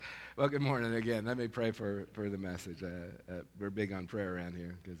Well, good morning again. Let me pray for the message. We're big on prayer around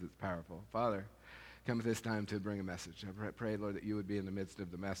here because it's powerful. Father, come at this time to bring a message. I pray, Lord, that you would be in the midst of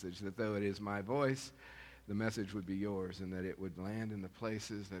the message, that though it is my voice, the message would be yours, and that it would land in the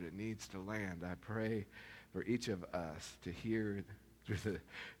places that it needs to land. I pray for each of us to hear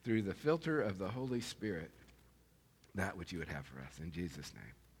through the filter of the Holy Spirit that which you would have for us. In Jesus'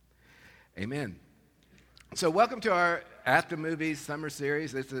 name, amen. So welcome to our At the Movies summer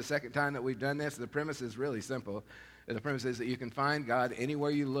series. This is the second time that we've done this. The premise is really simple. The premise is that you can find God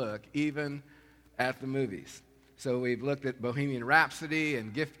anywhere you look, even at the movies. So we've looked at Bohemian Rhapsody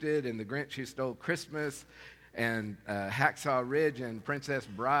and Gifted and The Grinch Who Stole Christmas and Hacksaw Ridge and Princess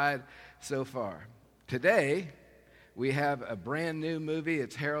Bride so far. Today, we have a brand new movie.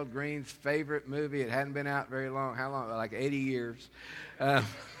 It's Harold Green's favorite movie. It hadn't been out very long. How long? Like 80 years.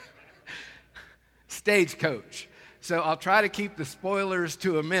 Stagecoach. So I'll try to keep the spoilers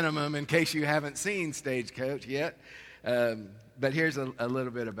to a minimum in case you haven't seen Stagecoach yet. But here's a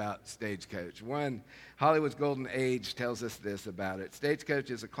little bit about Stagecoach. One, Hollywood's golden age tells us this about it.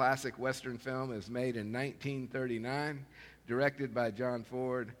 Stagecoach is a classic Western film. It was made in 1939, directed by John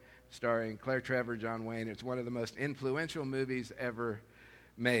Ford, starring Claire Trevor, John Wayne. It's one of the most influential movies ever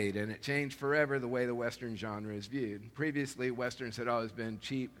made, and it changed forever the way the Western genre is viewed. Previously, Westerns had always been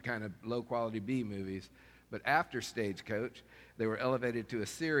cheap, kind of low-quality B movies, but after Stagecoach, they were elevated to a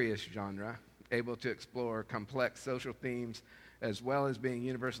serious genre, able to explore complex social themes, as well as being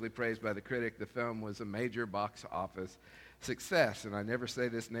universally praised by the critic. The film was a major box office success, and I never say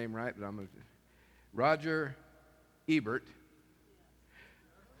this name right, but Roger Ebert.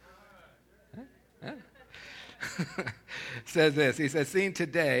 Says this. He says, seen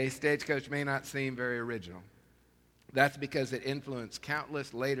today, Stagecoach may not seem very original. That's because it influenced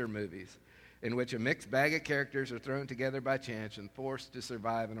countless later movies in which a mixed bag of characters are thrown together by chance and forced to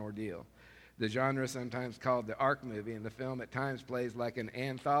survive an ordeal. The genre is sometimes called the arc movie, and the film at times plays like an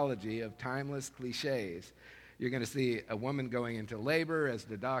anthology of timeless cliches. You're going to see a woman going into labor as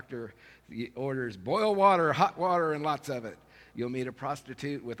the doctor orders boil water, hot water, and lots of it. You'll meet a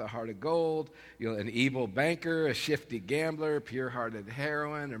prostitute with a heart of gold, an evil banker, a shifty gambler, pure-hearted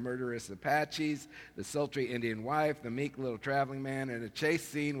heroine, a murderous Apaches, the sultry Indian wife, the meek little traveling man, and a chase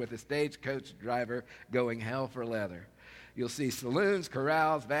scene with a stagecoach driver going hell for leather. You'll see saloons,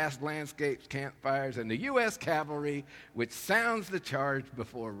 corrals, vast landscapes, campfires, and the U.S. cavalry, which sounds the charge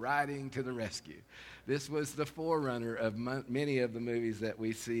before riding to the rescue. This was the forerunner of many of the movies that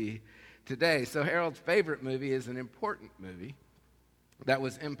we see today. So Harold's favorite movie is an important movie that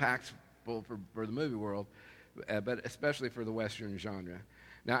was impactful for the movie world, but especially for the Western genre.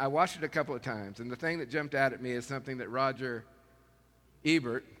 Now, I watched it a couple of times, and the thing that jumped out at me is something that Roger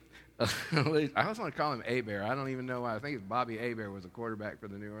Ebert, I always want to call him A-Bear. I don't even know why. I think it's Bobby A-Bear was a quarterback for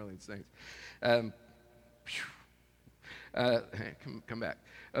the New Orleans Saints. Come back.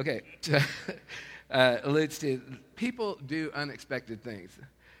 Okay. Alludes to people do unexpected things.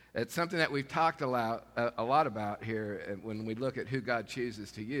 It's something that we've talked a lot about here when we look at who God chooses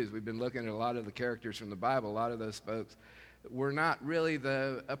to use. We've been looking at a lot of the characters from the Bible. A lot of those folks were not really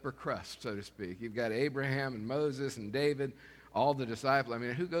the upper crust, so to speak. You've got Abraham and Moses and David, all the disciples. I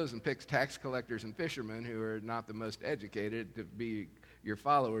mean, who goes and picks tax collectors and fishermen who are not the most educated to be your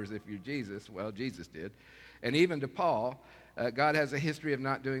followers if you're Jesus? Well, Jesus did. And even to Paul, God has a history of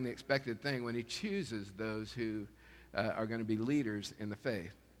not doing the expected thing when he chooses those who are going to be leaders in the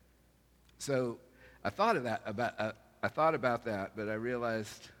faith. So I thought about that, but I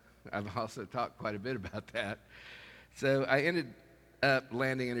realized I've also talked quite a bit about that. So I ended up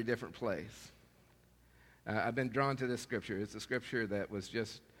landing in a different place. I've been drawn to this scripture. It's a scripture that was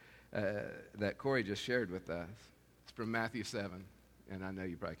just that Corey just shared with us. It's from Matthew 7, and I know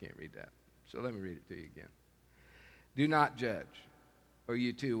you probably can't read that. So let me read it to you again. Do not judge, or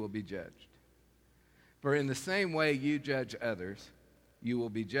you too will be judged. For in the same way you judge others, you will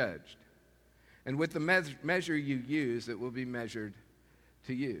be judged. And with the measure you use, it will be measured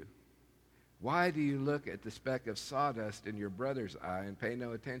to you. Why do you look at the speck of sawdust in your brother's eye and pay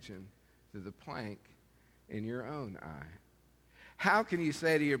no attention to the plank in your own eye? How can you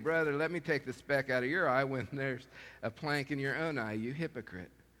say to your brother, let me take the speck out of your eye when there's a plank in your own eye, you hypocrite?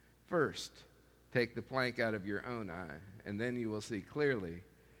 First, take the plank out of your own eye, and then you will see clearly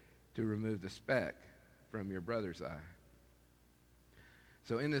to remove the speck from your brother's eye.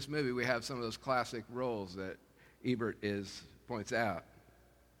 So in this movie, we have some of those classic roles that Ebert points out.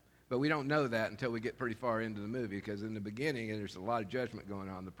 But we don't know that until we get pretty far into the movie, because in the beginning, there's a lot of judgment going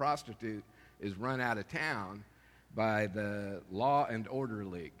on. The prostitute is run out of town by the Law and Order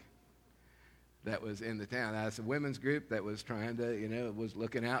League. that was in the town. That's a women's group that was trying to, was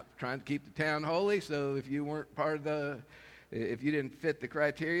looking out, trying to keep the town holy. So if you weren't if you didn't fit the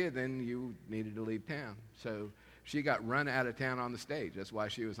criteria, then you needed to leave town. So she got run out of town on the stage. That's why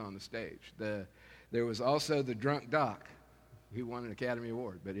she was on the stage. There was also the drunk doc, who won an Academy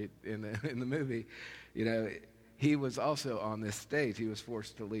Award, but in the movie, he was also on this stage. He was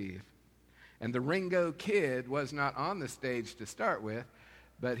forced to leave. And the Ringo Kid was not on the stage to start with,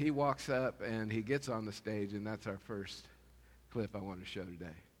 but he walks up and he gets on the stage, and that's our first clip I want to show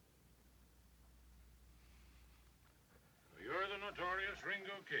today. You're the notorious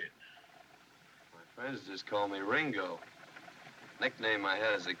Ringo Kid. My friends just call me Ringo. Nickname I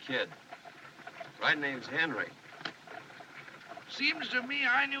had as a kid. Right name's Henry. Seems to me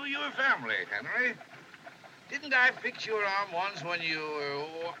I knew your family, Henry. Didn't I fix your arm once when you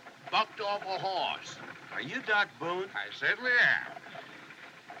bucked off a horse? Are you Doc Boone? I certainly am.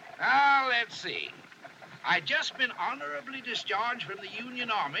 Now, let's see. I just been honorably discharged from the Union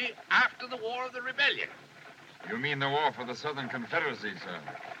Army after the War of the Rebellion. You mean the war for the Southern Confederacy, sir?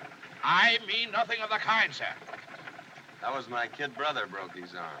 I mean nothing of the kind, sir. That was my kid brother broke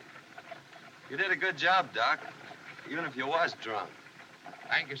his arm. You did a good job, Doc, even if you was drunk.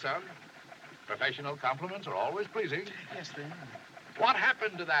 Thank you, son. Professional compliments are always pleasing. Yes, they are. What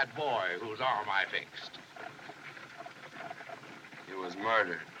happened to that boy whose arm I fixed? He was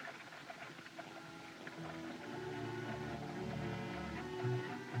murdered.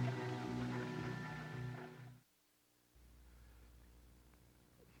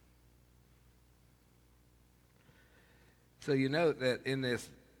 So you note that in this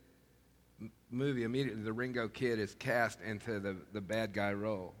movie, immediately the Ringo Kid is cast into the bad guy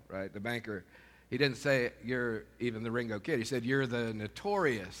role, right? The banker. He didn't say, you're even the Ringo Kid. He said, you're the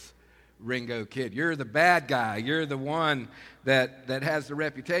notorious Ringo Kid. You're the bad guy. You're the one that has the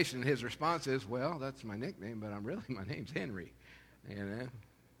reputation. And his response is, well, that's my nickname, but my name's Henry.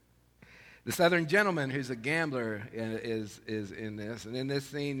 The Southern gentleman, who's a gambler, is in this. And in this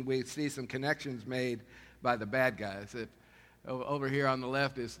scene, we see some connections made by the bad guys. Over here on the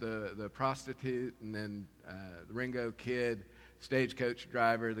left is the prostitute, and then the Ringo Kid, stagecoach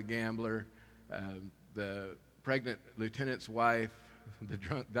driver, the gambler, the pregnant lieutenant's wife, the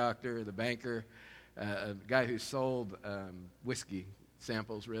drunk doctor, the banker, a guy who sold whiskey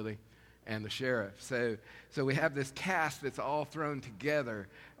samples, really, and the sheriff. So we have this cast that's all thrown together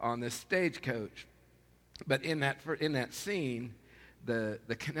on this stagecoach. But in that scene, the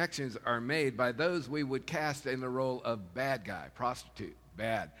connections are made by those we would cast in the role of bad guy, prostitute,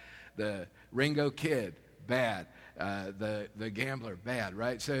 bad, the Ringo Kid, bad, the gambler, bad,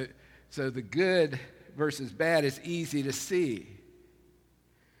 right? So the good versus bad is easy to see.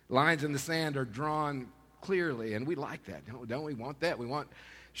 Lines in the sand are drawn clearly, and we like that, don't we? Want that?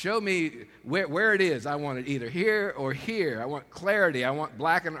 Show me where it is. I want it either here or here. I want clarity. I want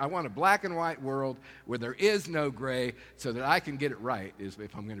a black and white world where there is no gray, so that I can get it right,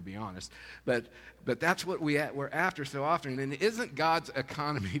 if I'm going to be honest. But that's what we're after so often. And isn't God's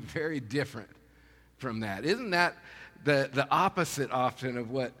economy very different from that? Isn't that the opposite often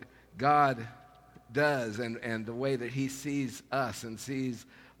of what God does and the way that he sees us and sees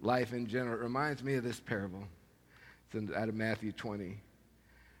life in general? It reminds me of this parable. It's out of Matthew 20.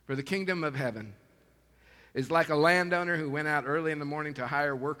 For the kingdom of heaven is like a landowner who went out early in the morning to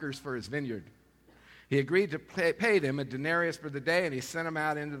hire workers for his vineyard. He agreed to pay them a denarius for the day, and he sent them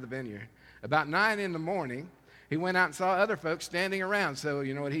out into the vineyard. About 9 in the morning, he went out and saw other folks standing around. So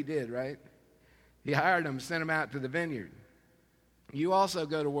you know what he did, right? He hired them, sent them out to the vineyard. You also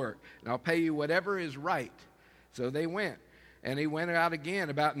go to work, and I'll pay you whatever is right. So they went. And he went out again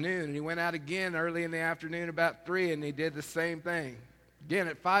about noon, and he went out again early in the afternoon about 3, and he did the same thing. Again,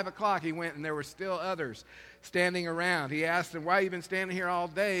 at 5 o'clock, he went, and there were still others standing around. He asked them, why have you been standing here all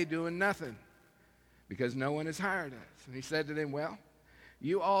day doing nothing? Because no one has hired us. And he said to them, well,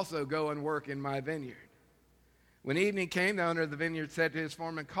 you also go and work in my vineyard. When evening came, the owner of the vineyard said to his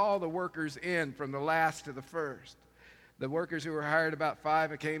foreman, call the workers in from the last to the first. The workers who were hired about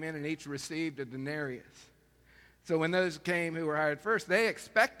 5 came in, and each received a denarius. So when those came who were hired first, they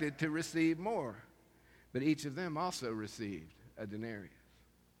expected to receive more. But each of them also received a denarius.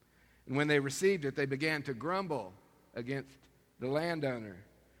 And when they received it, they began to grumble against the landowner.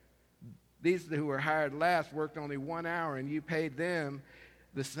 These who were hired last worked only 1 hour, and you paid them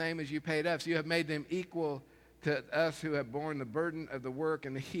the same as you paid us. You have made them equal to us who have borne the burden of the work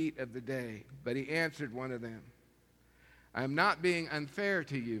and the heat of the day. But he answered one of them, I am not being unfair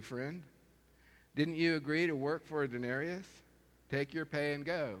to you, friend. Didn't you agree to work for a denarius? Take your pay and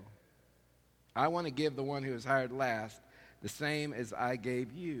go. I want to give the one who was hired last the same as I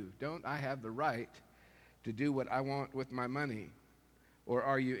gave you. Don't I have the right to do what I want with my money? Or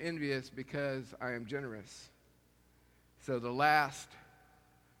are you envious because I am generous? So the last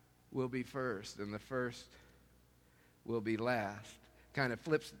will be first, and the first will be last. Kind of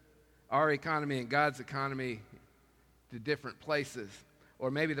flips our economy and God's economy to different places. Or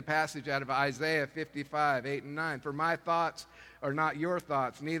maybe the passage out of Isaiah 55, 8 and 9. For my thoughts are not your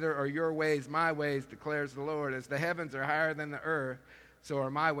thoughts, neither are your ways my ways, declares the Lord. As the heavens are higher than the earth, so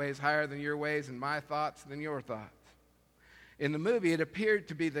are my ways higher than your ways, and my thoughts than your thoughts. In the movie, what appeared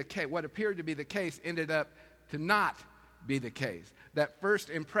to be the case ended up to not be the case. That first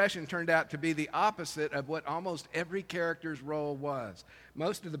impression turned out to be the opposite of what almost every character's role was.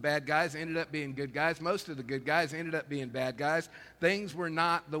 Most of the bad guys ended up being good guys. Most of the good guys ended up being bad guys. Things were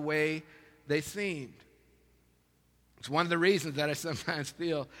not the way they seemed. It's one of the reasons that I sometimes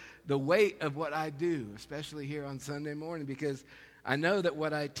feel the weight of what I do, especially here on Sunday morning, because I know that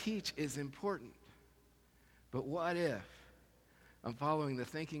what I teach is important. But what if I'm following the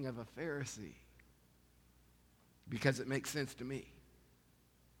thinking of a Pharisee because it makes sense to me,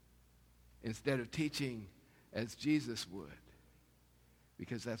 instead of teaching as Jesus would,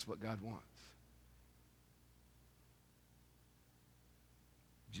 because that's what God wants?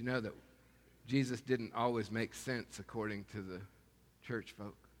 Did you know that Jesus didn't always make sense according to the church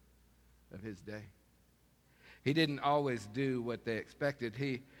folk of his day? He didn't always do what they expected.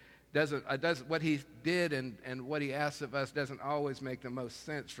 What he did and what he asks of us doesn't always make the most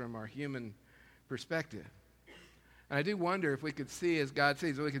sense from our human perspective. And I do wonder if we could see as God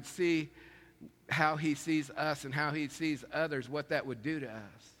sees, we could see how he sees us and how he sees others, what that would do to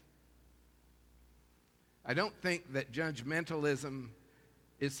us. I don't think that judgmentalism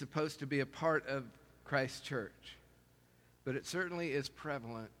is supposed to be a part of Christ's church, but it certainly is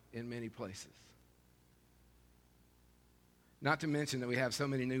prevalent in many places. Not to mention that we have so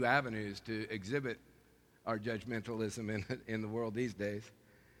many new avenues to exhibit our judgmentalism in the world these days.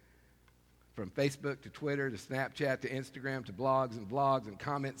 From Facebook to Twitter to Snapchat to Instagram to blogs and vlogs and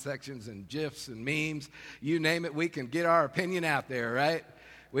comment sections and GIFs and memes. You name it, we can get our opinion out there, right?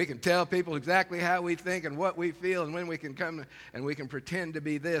 We can tell people exactly how we think and what we feel, and when we can come and we can pretend to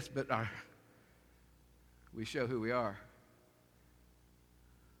be this, but we show who we are.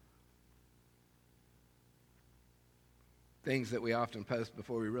 Things that we often post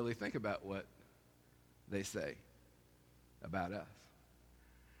before we really think about what they say about us.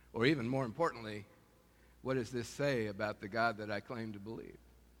 Or even more importantly, what does this say about the God that I claim to believe?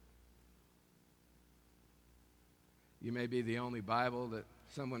 You may be the only Bible that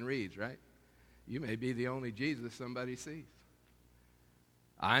someone reads, right? You may be the only Jesus somebody sees.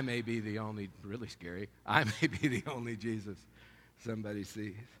 I may be the only, really scary, I may be the only Jesus somebody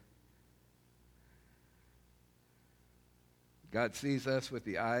sees. God sees us with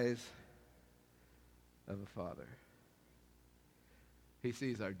the eyes of a father. He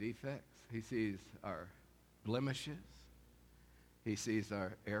sees our defects. He sees our blemishes. He sees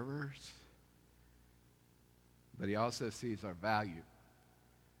our errors. But he also sees our value.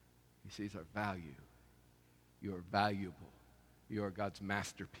 He sees our value. You are valuable. You are God's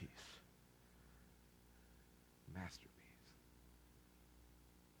masterpiece. Masterpiece.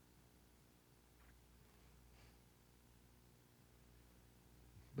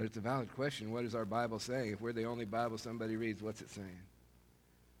 But it's a valid question. What is our Bible saying? If we're the only Bible somebody reads, what's it saying?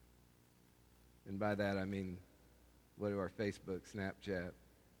 And by that I mean, what do our Facebook, Snapchat,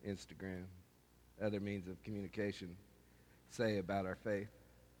 Instagram, other means of communication say about our faith?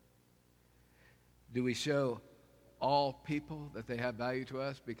 Do we show all people that they have value to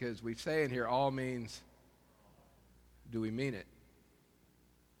us? Because we say in here all means, do we mean it?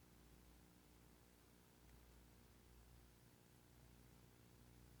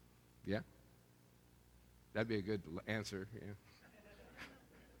 Yeah? That'd be a good answer. Yeah.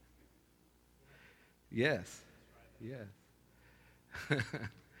 Yes. Yes.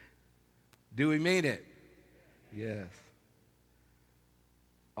 Do we mean it? Yes.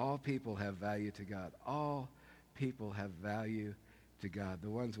 All people have value to God. All people have value to God. The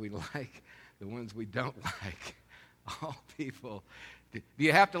ones we like, the ones we don't like. All people. Do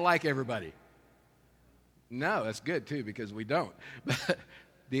you have to like everybody? No, that's good too, because we don't. But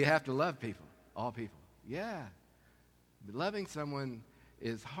do you have to love people? All people. Yeah. Loving someone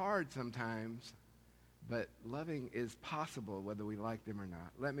is hard sometimes, but loving is possible whether we like them or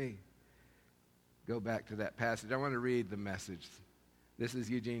not. Let me go back to that passage. I want to read the Message. This is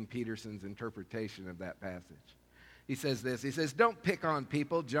Eugene Peterson's interpretation of that passage. He says this. He says, don't pick on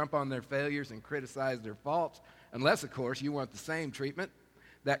people, jump on their failures, and criticize their faults, unless, of course, you want the same treatment.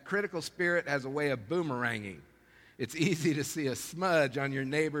 That critical spirit has a way of boomeranging. It's easy to see a smudge on your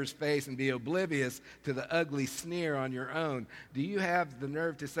neighbor's face and be oblivious to the ugly sneer on your own. Do you have the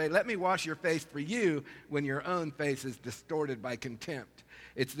nerve to say, let me wash your face for you, when your own face is distorted by contempt?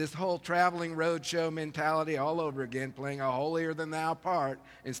 It's this whole traveling roadshow mentality all over again, playing a holier-than-thou part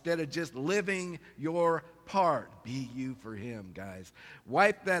instead of just living your part. Be you for him, guys.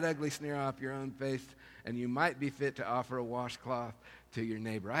 Wipe that ugly sneer off your own face, and you might be fit to offer a washcloth to your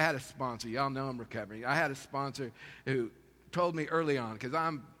neighbor. I had a sponsor. Y'all know I'm recovering. I had a sponsor who told me early on, because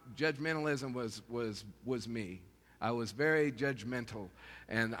judgmentalism was me. I was very judgmental,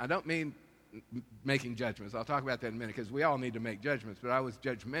 and I don't mean making judgments. I'll talk about that in a minute, because we all need to make judgments, but I was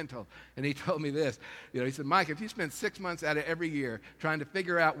judgmental. And he told me this. He said, Mike, if you spend 6 months out of every year trying to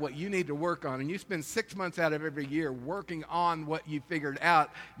figure out what you need to work on, and you spend 6 months out of every year working on what you figured out,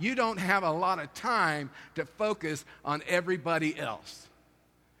 you don't have a lot of time to focus on everybody else.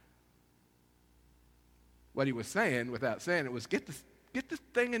 What he was saying, without saying it, was get this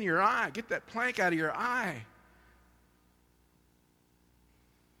thing in your eye. Get that plank out of your eye.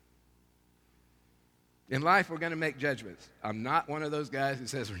 In life, we're going to make judgments. I'm not one of those guys who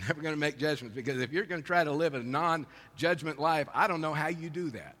says we're never going to make judgments, because if you're going to try to live a non-judgment life, I don't know how you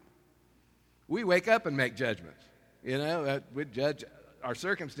do that. We wake up and make judgments. We judge our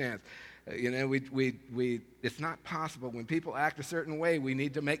circumstance. It's not possible. When people act a certain way, we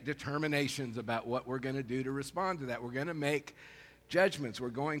need to make determinations about what we're going to do to respond to that. We're going to make judgments. We're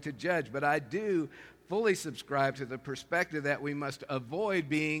going to judge. But I do fully subscribe to the perspective that we must avoid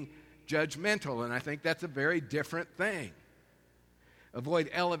being judgmental, and I think that's a very different thing. Avoid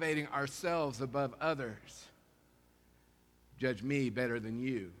elevating ourselves above others. Judge me better than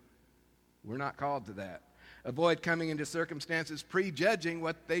you. We're not called to that. Avoid coming into circumstances prejudging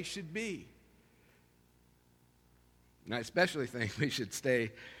what they should be. And I especially think we should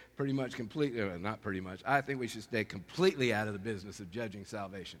stay I think we should stay completely out of the business of judging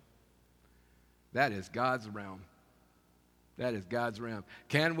salvation. That is God's realm. That is God's realm.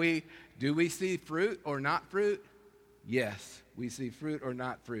 Do we see fruit or not fruit? Yes, we see fruit or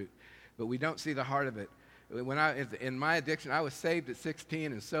not fruit, but we don't see the heart of it. In my addiction, I was saved at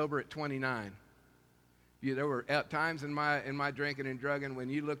 16 and sober at 29. There were times in my drinking and drugging when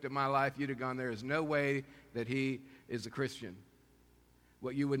you looked at my life, you'd have gone, there is no way that he is a Christian.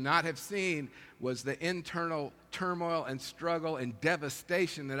 What you would not have seen was the internal turmoil and struggle and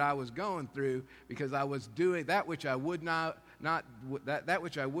devastation that I was going through, because I was doing that which I would that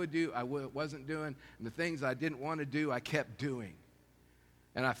which I would do, wasn't doing, and the things I didn't want to do, I kept doing.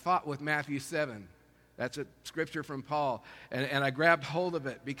 And I fought with Matthew 7. That's a scripture from Paul. And I grabbed hold of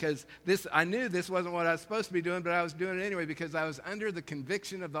it, because I knew this wasn't what I was supposed to be doing, but I was doing it anyway, because I was under the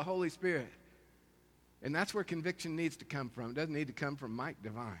conviction of the Holy Spirit. And that's where conviction needs to come from. It doesn't need to come from Mike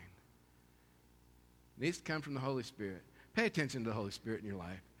Devine. It needs to come from the Holy Spirit. Pay attention to the Holy Spirit in your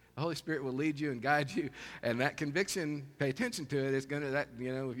life. The Holy Spirit will lead you and guide you. And that conviction, pay attention to it. It's going to,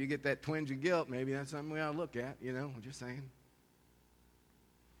 if you get that twinge of guilt, maybe that's something we ought to look at. I'm just saying.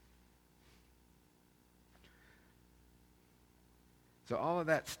 So all of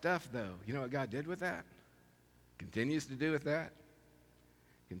that stuff, though, you know what God did with that? Continues to do with that?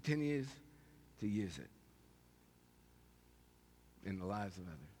 Continues to use it in the lives of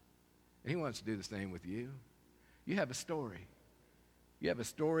others. And he wants to do the same with you. You have a story. You have a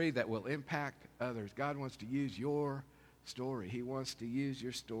story that will impact others. God wants to use your story. He wants to use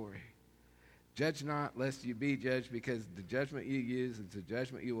your story. Judge not, lest you be judged, because the judgment you use is the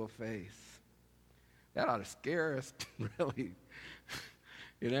judgment you will face. That ought to scare us, really.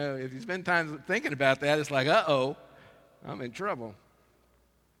 If you spend time thinking about that, it's like, uh-oh, I'm in trouble.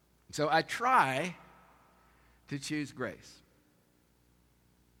 So I try to choose grace.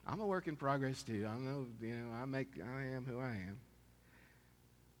 I'm a work in progress too. I know, I am who I am.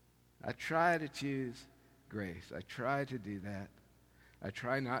 I try to choose grace. I try to do that. I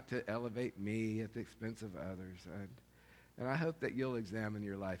try not to elevate me at the expense of others. And I hope that you'll examine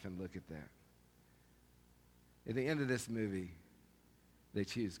your life and look at that. At the end of this movie, they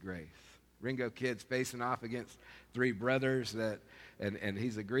choose grace. Ringo Kid's facing off against three brothers and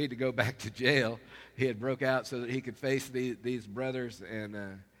he's agreed to go back to jail. He had broke out so that he could face these brothers,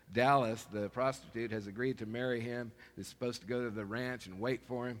 and Dallas, the prostitute, has agreed to marry him. Is supposed to go to the ranch and wait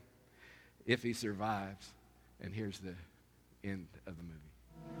for him if he survives. And here's the end of the movie.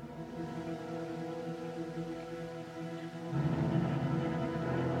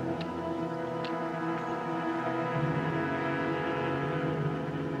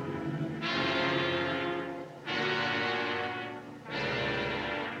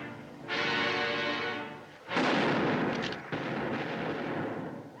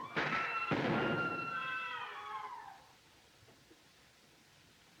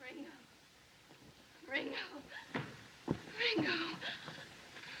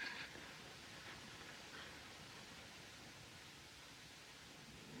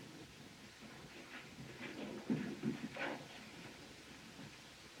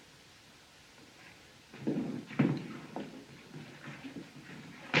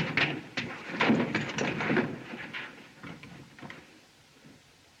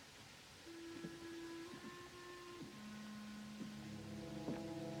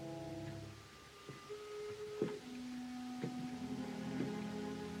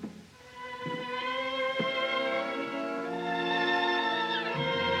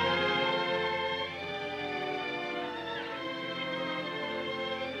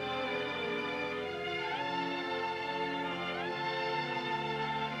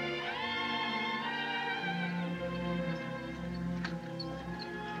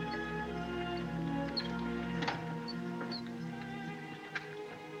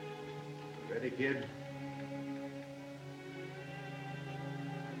 kid.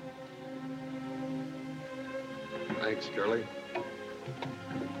 Thanks, Curly.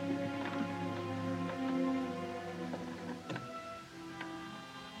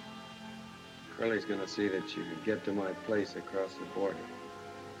 Curly's gonna see that you can get to my place across the border.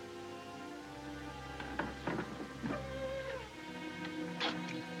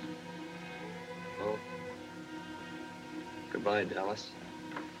 Oh. Goodbye, Dallas.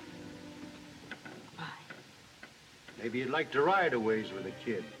 Bye. Maybe you'd like to ride a ways with a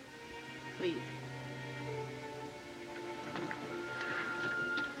kid. Please.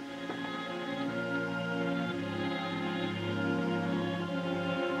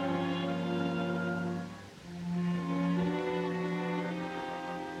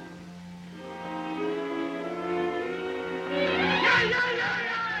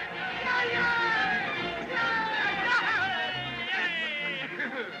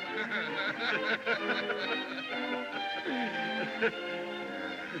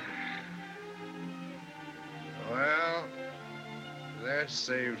 Well, they're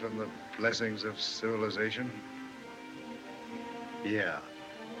saved from the blessings of civilization. Yeah.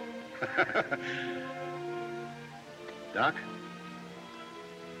 Doc,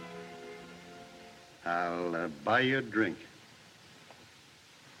 I'll buy you a drink.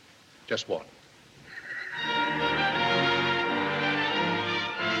 Just one.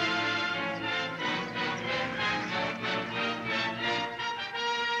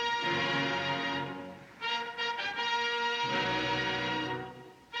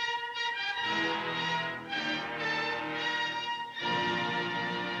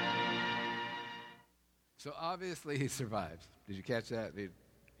 So obviously he survives. Did you catch that?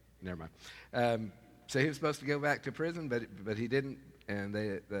 Never mind. So he was supposed to go back to prison, but he didn't, and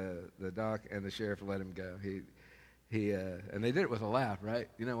the doc and the sheriff let him go. And they did it with a laugh, right?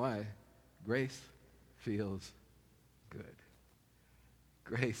 You know why? Grace feels good.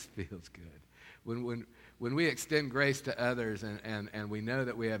 Grace feels good. When we extend grace to others and we know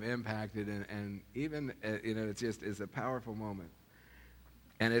that we have impacted and even it's a powerful moment.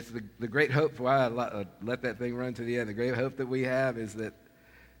 And it's the great hope, why I let that thing run to the end. The great hope that we have is that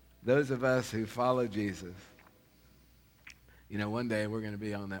those of us who follow Jesus, one day we're going to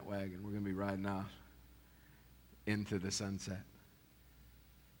be on that wagon. We're going to be riding off into the sunset,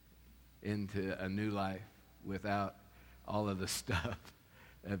 into a new life without all of the stuff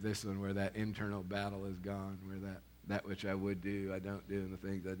of this one, where that internal battle is gone, where that which I would do, I don't do, and the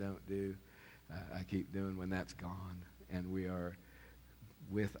things I don't do, I keep doing, when that's gone. And we are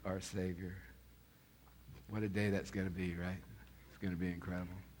with our Savior. What a day that's going to be, right? It's going to be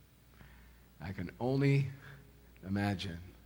incredible. I can only imagine